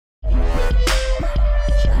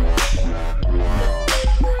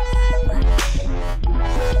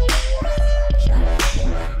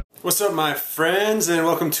What's up, my friends, and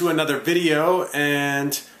welcome to another video.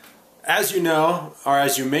 And as you know, or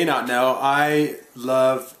as you may not know, I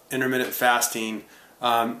love intermittent fasting.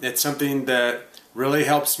 It's something that really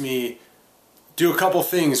helps me do a couple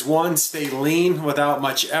things. One, stay lean without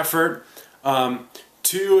much effort.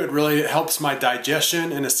 Two, it really helps my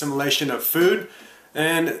digestion and assimilation of food.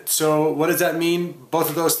 And so what does that mean? Both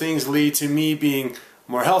of those things lead to me being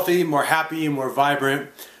more healthy, more happy, more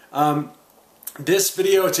vibrant. This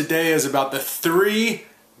video today is about the 3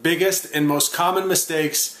 biggest and most common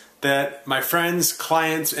mistakes that my friends,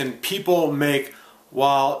 clients, and people make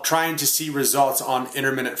while trying to see results on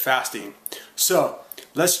intermittent fasting. So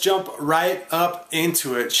let's jump right up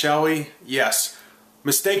into it, shall we? Yes.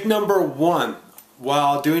 Mistake number 1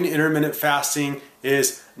 while doing intermittent fasting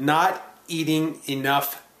is not eating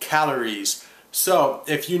enough calories. So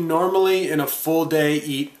if you normally in a full day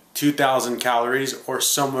eat 2,000 calories or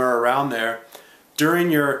somewhere around there,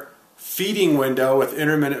 during your feeding window with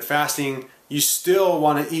intermittent fasting, you still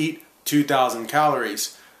want to eat 2,000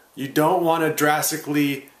 calories. You don't want to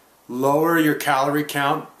drastically lower your calorie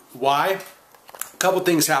count. Why? A couple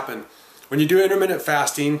things happen. When you do intermittent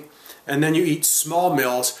fasting and then you eat small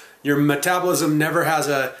meals, your metabolism never has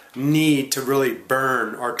a need to really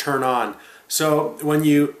burn or turn on. So when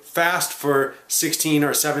you fast for 16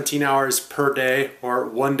 or 17 hours per day or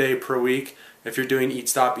 1 day per week, if you're doing eat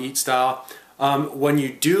stop eat style, when you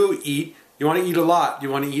do eat, you want to eat a lot.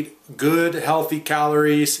 You want to eat good, healthy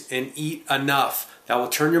calories and eat enough. That will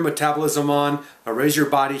turn your metabolism on, raise your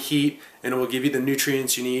body heat, and it will give you the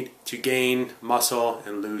nutrients you need to gain muscle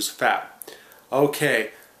and lose fat.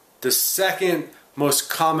 Okay, the second most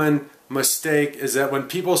common mistake is that when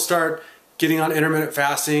people start getting on intermittent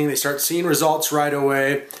fasting, they start seeing results right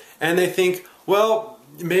away, and they think, well,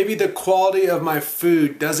 maybe the quality of my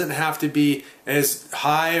food doesn't have to be as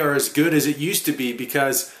high or as good as it used to be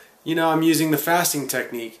because, you know, I'm using the fasting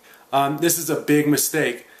technique. This is a big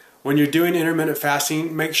mistake. When you're doing intermittent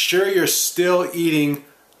fasting, make sure you're still eating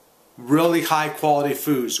really high quality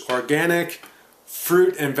foods, organic,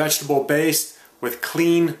 fruit and vegetable based with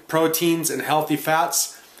clean proteins and healthy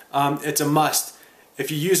fats. It's a must.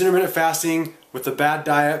 If you use intermittent fasting with a bad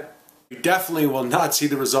diet, you definitely will not see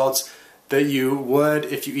the results that you would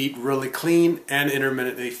if you eat really clean and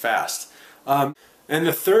intermittently fast. And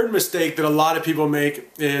the third mistake that a lot of people make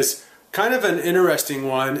is kind of an interesting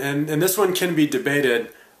one, and this one can be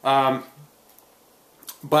debated, but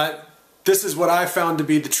this is what I found to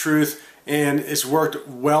be the truth, and it's worked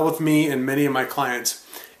well with me and many of my clients.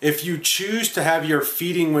 If you choose to have your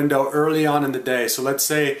feeding window early on in the day, so let's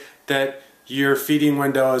say that your feeding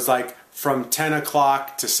window is like from 10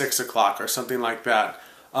 o'clock to 6 o'clock or something like that,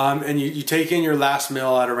 and you take in your last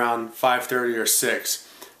meal at around 5:30 or 6.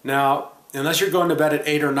 Now, unless you're going to bed at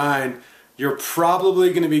 8 or 9, you're probably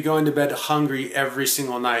going to be going to bed hungry every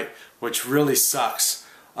single night, which really sucks.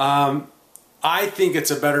 I think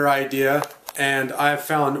it's a better idea, and I've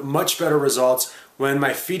found much better results when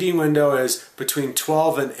my feeding window is between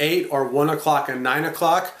 12 and 8 or 1 o'clock and 9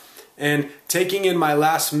 o'clock, and taking in my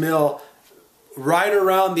last meal right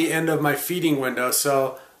around the end of my feeding window.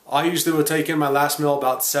 So I usually will take in my last meal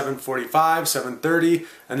about 7:45, 7:30,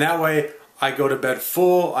 and that way I go to bed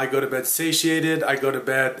full, I go to bed satiated, I go to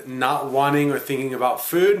bed not wanting or thinking about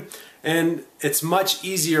food, and it's much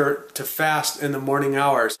easier to fast in the morning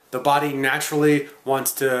hours. The body naturally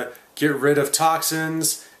wants to get rid of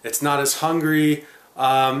toxins, it's not as hungry,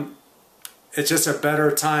 it's just a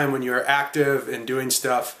better time when you're active and doing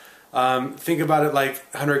stuff. Think about it like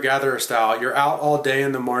hunter-gatherer style. You're out all day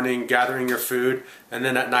in the morning gathering your food, and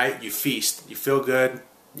then at night you feast. You feel good,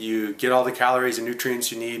 you get all the calories and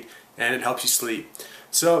nutrients you need, and it helps you sleep.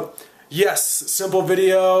 So yes, simple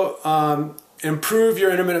video. Improve your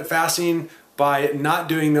intermittent fasting by not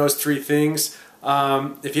doing those 3 things.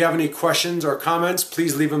 If you have any questions or comments,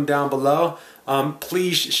 please leave them down below.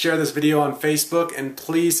 Please share this video on Facebook, and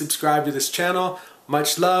please subscribe to this channel.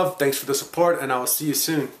 Much love, thanks for the support, and I will see you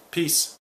soon. Peace.